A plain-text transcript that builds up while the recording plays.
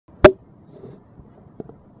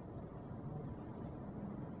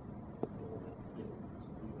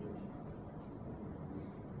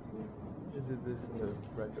do this in the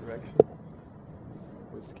right direction?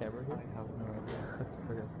 With this camera here? I have no idea.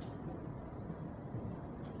 Okay.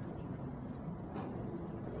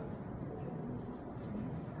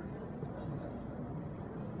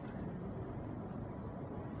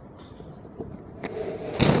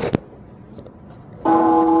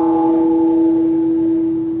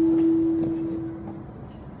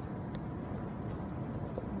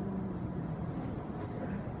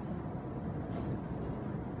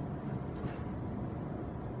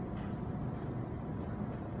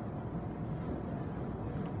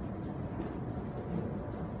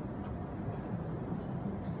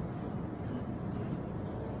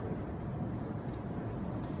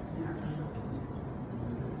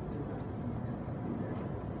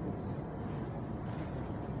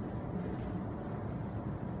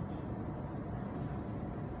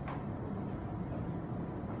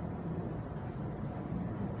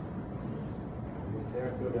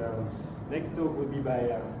 So the next talk will be by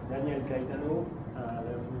Daniel Caetano.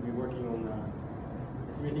 That will be working on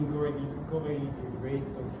estimating correlated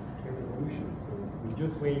rates of evolution. So we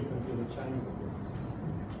just wait until the Chinese appear.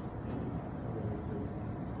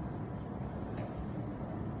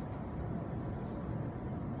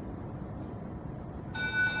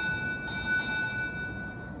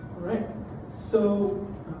 All right. So,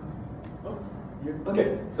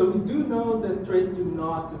 okay. So we do know that traits do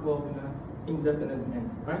not evolve in an indefinite manner,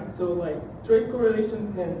 right? So like trait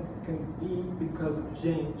correlation can be because of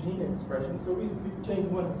gene expression. So if we change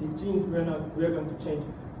one of these genes, we're going to change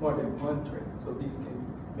more than one trait. So these can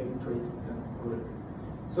make traits become correlated.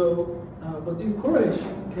 So, but this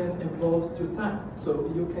correlation can evolve through time.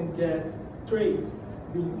 So you can get traits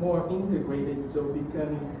be more integrated, so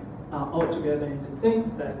becoming all together in the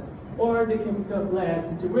same set, or they can become less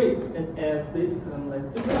integrated, and as they become less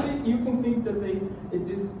integrated, you can think that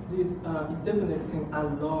this indefiniteness can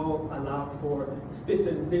allow for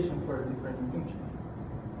specialization for a different function.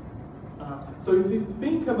 So if you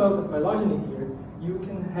think about the phylogeny here, you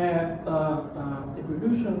can have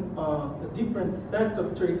evolution of a different set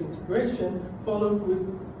of trait integration followed with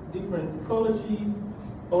different ecologies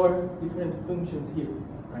or different functions here,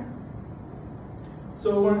 right?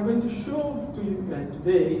 So what I'm going to show to you guys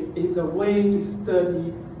today is a way to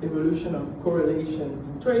study evolution of correlation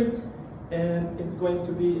in traits, and it's going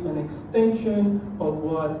to be an extension of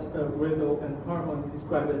what Riddle and Harmon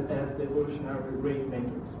described as the evolutionary rate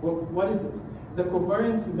matrix. What is this? The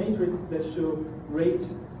covariance matrix that show rate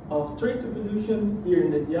of trait evolution here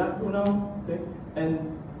in the diagonal, okay,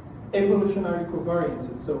 and evolutionary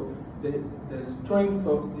covariances. So the strength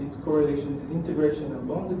of this correlation, this integration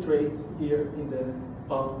among the traits here in the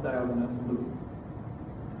off diagonals in blue.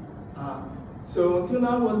 So until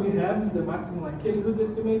now, what we have is the maximum likelihood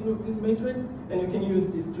estimate of this matrix, and you can use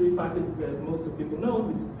these three factors that most of people know,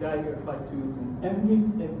 which is Geiger, Phi2s, and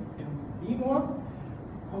MV more.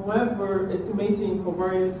 However, estimating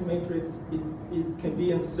covariance matrix can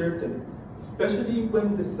be uncertain, especially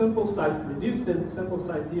when the sample size reduced, and the sample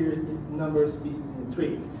size here is number of species in the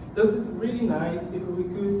tree. This is really nice if we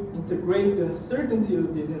could integrate the uncertainty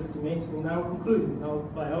of these estimates in our conclusion, in our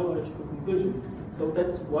biological conclusion. So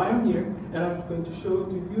that's why I'm here, and I'm going to show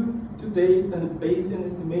to you today a Bayesian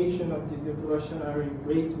estimation of this evolutionary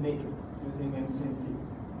rate matrix using MCMC.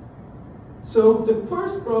 So the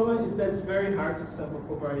first problem is that it's very hard to sample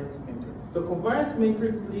covariance matrix. So covariance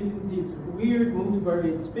matrix live in this weird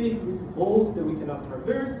multivariate space with holes that we cannot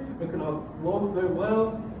traverse, we cannot walk very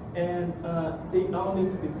well, and they all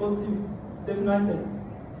need to be positive, definite, and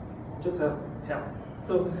just help.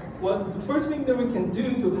 So the first thing that we can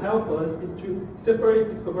do to help us is to separate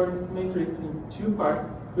this covariance matrix in two parts,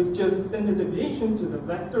 with just standard deviation, which is a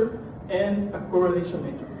vector, and a correlation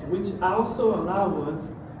matrix, which also allow us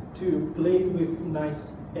to play with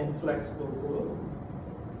nice and flexible,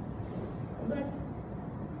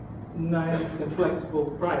 nice and flexible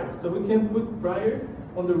priors. So we can put priors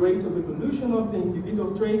on the rate of evolution of the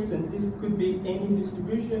individual traits, and this could be any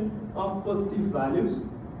distribution of positive values.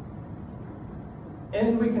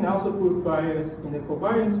 And we can also put priors in the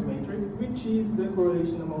covariance matrix, which is the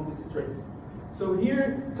correlation among these traits. So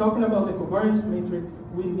here, talking about the covariance matrix,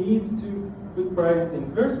 we need to put priors in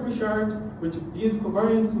inverse Richard, which build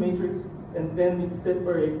covariance matrix, and then we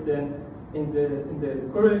separate them in the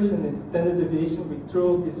correlation and standard deviation. We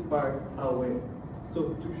throw this part away.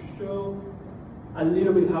 So to show a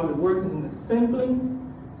little bit how it works in the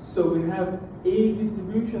sampling, so we have a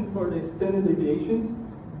distribution for the standard deviations.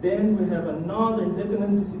 Then we have another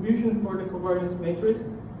indefinite distribution for the covariance matrix,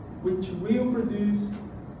 which will produce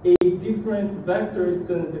a different vector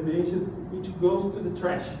standard deviation, which goes to the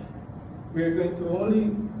trash. We are going to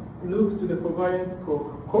only look to the covariant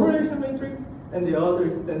correlation matrix, and the other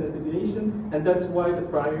is standard deviation, and that's why the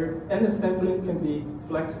prior and the sampling can be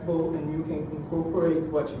flexible, and you can incorporate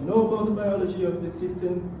what you know about the biology of the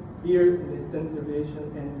system here in the standard deviation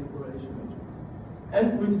and the correlation matrix.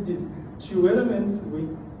 And with these two elements, we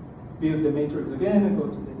build the matrix again and go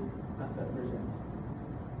to the version.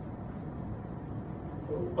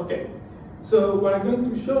 Okay, so what I'm going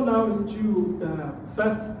to show now is two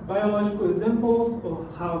fast biological examples of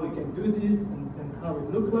how we can do this and how it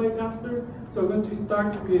looks like after. So I'm going to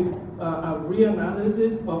start with a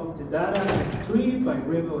reanalysis of the data in 3 by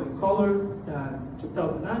Revel and Kohler,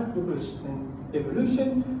 2009, published in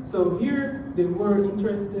Evolution. So here they were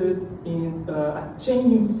interested in a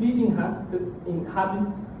change in feeding habit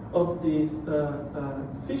of these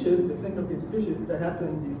fishes, the centipede fishes that happen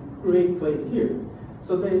in this gray plate here.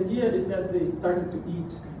 So the idea is that they started to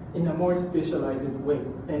eat in a more specialized way,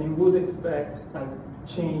 and you would expect a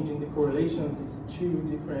change in the correlation of these two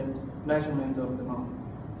different measurements of the mountain.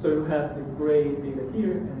 So you have the gray data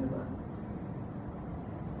here and the black.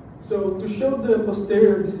 So to show the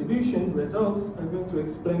posterior distribution results, I'm going to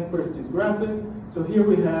explain first this graphic. So here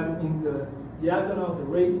we have in the diagonal the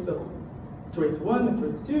rates of trait 1 and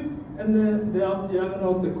trait 2, and then the off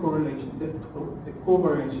diagonal the correlation, the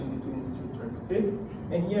covariation between these two traits. Okay?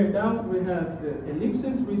 And here down we have the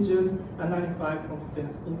ellipses with just a 95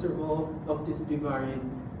 confidence interval of this bivariate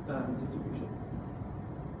distribution.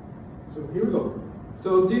 So here we go.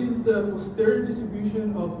 So this is the posterior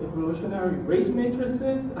distribution of evolutionary rate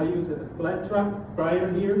matrices. I used a flat track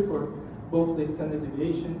prior here for both the standard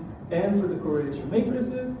deviation and for the correlation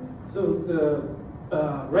matrices. So the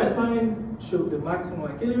red line shows the maximum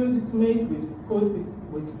likelihood estimate, which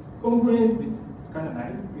is congruent, which is kind of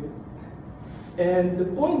nice. Good. And the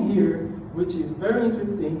point here, which is very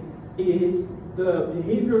interesting, is the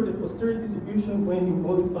behavior of the posterior distribution when you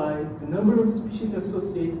modify the number of species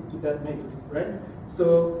associated to that matrix, right?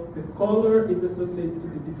 So the color is associated to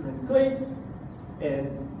the different clades and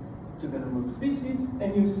to the number of species,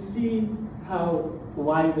 and you see how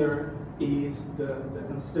wider is the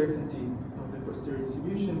uncertainty of the posterior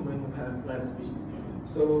distribution when you have less species.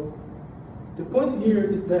 So the point here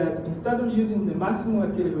is that instead of using the maximum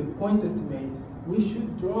likelihood point estimate, we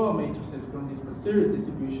should draw matrices from this posterior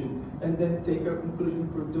distribution and then take our conclusion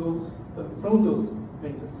for those from those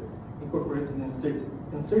matrices, incorporating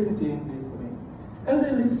uncertainty in this domain. And the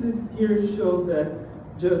ellipses here show that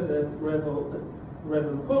just as Revel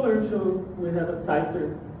and Kohler showed, we have a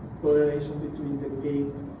tighter correlation between the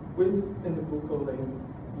gate width and the buccal length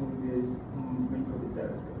in this recoded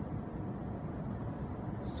data set.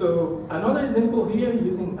 So another example here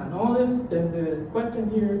using anoles, and the question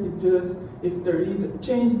here is just if there is a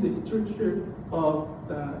change in the structure of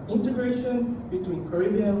integration between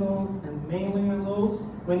Caribbean anoles and mainland anoles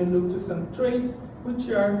when you look to some traits which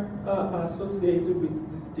are associated with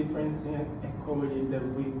this difference in ecology that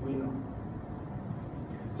we know.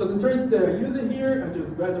 So the traits that are used here are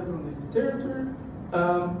just gathered from the literature,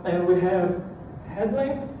 and we have head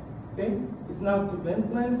length, okay, it's now the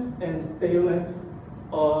vent length and tail length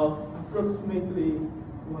of approximately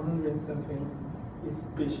 100 something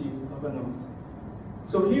species of anoles.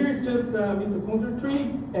 So here it's just a mitochondrial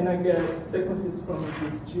tree, and I get sequences from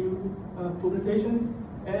these two publications,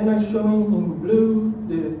 and I'm showing in blue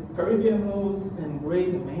the Caribbean anoles and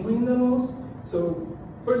gray the mainland anoles. So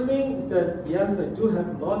first thing is that yes, I do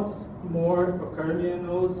have lots more of Caribbean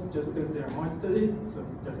anoles just because they are more studied, so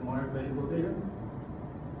there's more available data.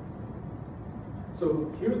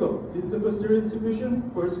 So here we go. This is the posterior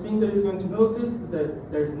distribution. First thing that you're going to notice is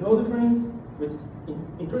that there's no difference, which is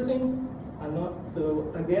interesting.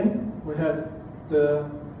 So again, we have the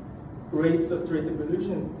rates of trait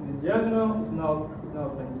evolution in the diagonal. It's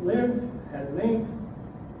now length length, head length,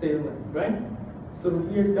 tail length, right? So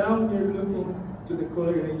here down, we're looking to the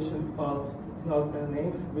correlation of it's not head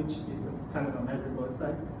length, which is kind of a measurable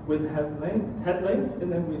side, with head length,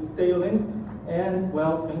 and then with tail length. And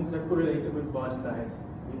well, things are correlated with body size.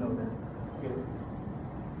 We know that. Good.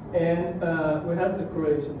 And we have the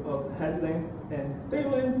correlation of head length and tail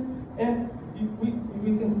length, and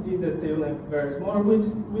we can see that tail length varies more,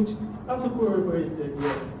 which also corroborates the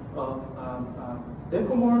idea of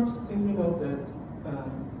ecomorphs, since we know that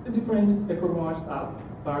the different ecomorphs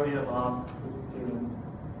vary a lot with tail length.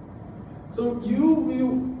 So you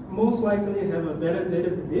will most likely have a better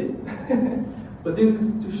data than this, but this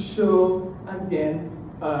is to show again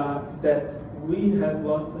that we have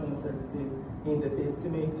lots of uncertainty in the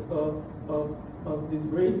estimate of these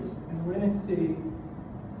rates. And when I say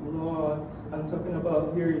lots, I'm talking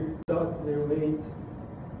about here is .08,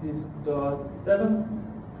 this .7.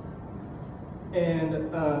 And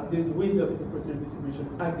this width of the posterior distribution,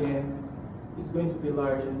 again, is going to be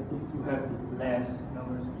larger if you have less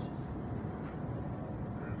number of species.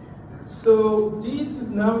 So this is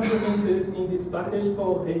now implemented in this package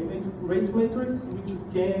called rate matrix, which you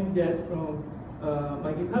can get from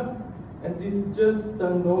my GitHub. And this is just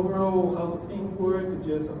an overall how the thing works.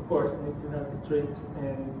 You just, of course, need to have the trait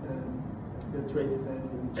and the traits and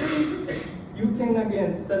you can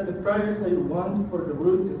again set the priority you want for the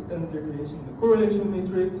root, the standard deviation, the correlation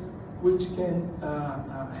matrix, which can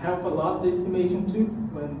help a lot the estimation too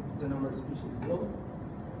when the number of species is low.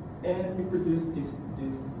 And we produce these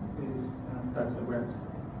types of graphs.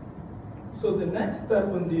 So the next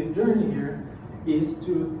step on this journey here is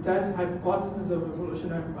to test hypotheses of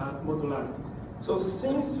evolutionary modularity. So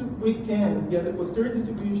since we can get a posterior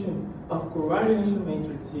distribution of correlation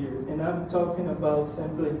matrix here, and I'm talking about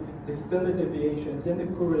simply the standard deviations and the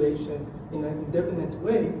correlations in an indefinite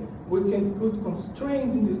way, we can put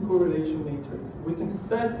constraints in this correlation matrix. We can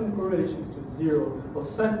set some correlations to 0 or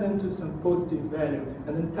set them to some positive value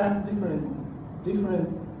and then test different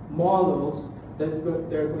models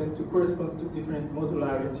they're going to correspond to different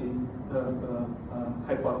modularity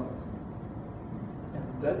hypotheses. And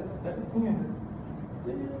that's everything I have.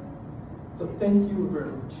 So thank you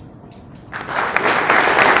very much.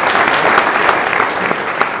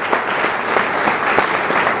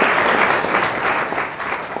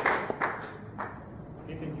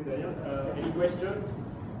 Okay, thank you, Daniel. Any questions?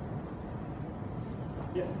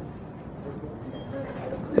 Yes.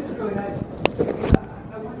 This is really nice.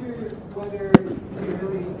 I wonder whether you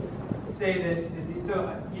really say that, so,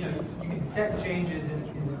 you know, you can detect changes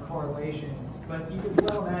in the correlations, but you could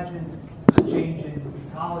well imagine a change in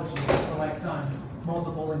ecology that selects on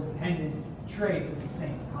multiple independent traits at the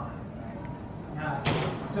same time, right?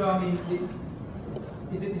 So, I mean,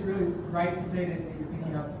 is it really right to say that you're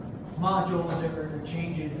picking up modules or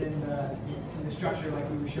changes in the structure like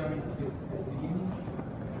we were showing at the beginning?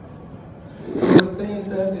 What I'm saying is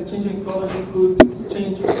that the change in ecology could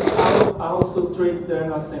change also traits that are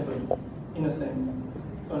not sampling, in a sense.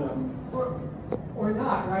 Or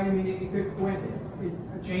not, right? I mean, it could point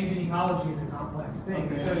a change in ecology is a complex thing.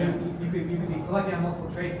 Okay, So yeah. you could be selecting on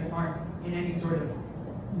multiple traits that aren't in any sort of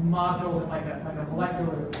module that like a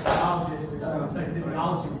molecular biologist or some sort of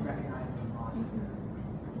physiology would recognize as a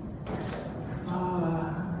module.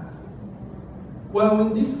 Well,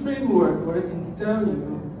 in this framework, what I can tell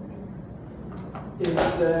you is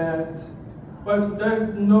that, well,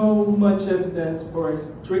 there's no much evidence for a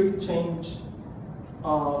strict change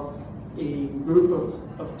of a group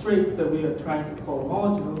of traits that we are trying to call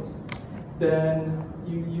modules, then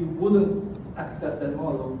you wouldn't accept that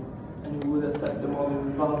model, and you would accept the model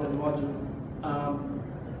without the module.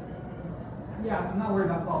 Yeah, I'm not worried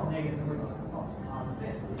about false negatives, I'm worried about false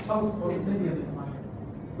positives. False It's maybe a bit minor.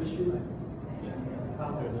 We should.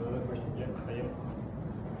 There's another question. Yeah, Daniel.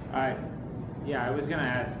 Yeah, I was going to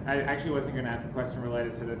ask. I actually wasn't going to ask a question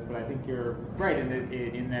related to this, but I think you're right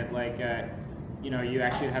in that like, you know, you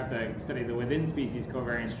actually have to study the within species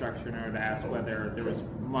covariance structure in order to ask whether there was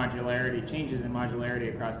changes in modularity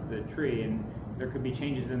across the tree, and there could be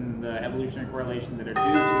changes in the evolutionary correlation that are due to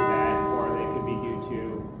that, or they could be due to,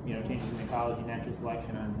 you know, changes in ecology, natural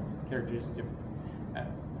selection on characteristics.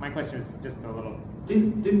 My question is just a little. This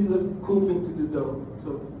is a cool thing to do, though.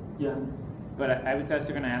 So yeah. But I was also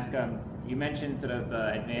going to ask. You mentioned sort of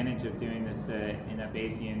the advantage of doing this in a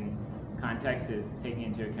Bayesian context is taking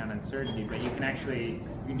into account uncertainty, but you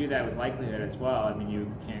can do that with likelihood as well. I mean,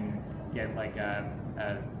 you can get like a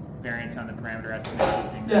variance on the parameter estimate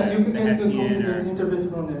using You can the get the Hessian confidence interval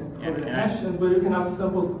from the Hessian, but you can have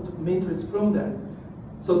sample matrix from that.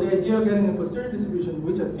 So the idea of getting a posterior distribution,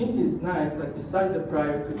 which I think is nice, like besides the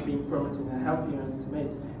prior could be informative and helping your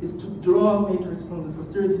estimates, is to draw a matrix from the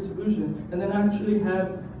posterior distribution and then actually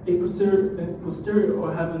have a posterior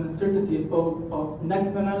or have an uncertainty of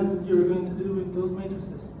next analysis you're going to do with those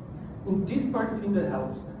matrices. In this part, I think that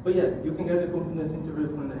helps. But yeah, you can get the confidence interval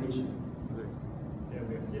from the Hessian. Yeah,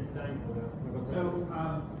 we have still time for the So,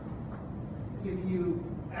 if you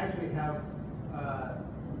actually have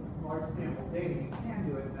large sample data, you can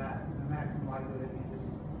do it that the maximum likelihood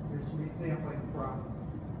you're just resampling from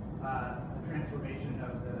a transformation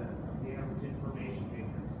of the average information matrix.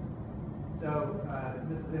 So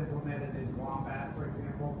this is implemented in Wombat, for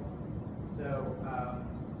example. So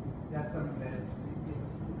that's something that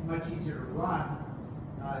it's much easier to run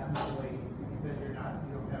usually because you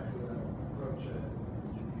don't have to approach a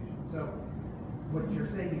distribution. So what you're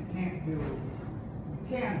saying you can't do,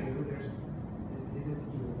 it is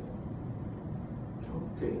doable.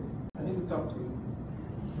 Okay.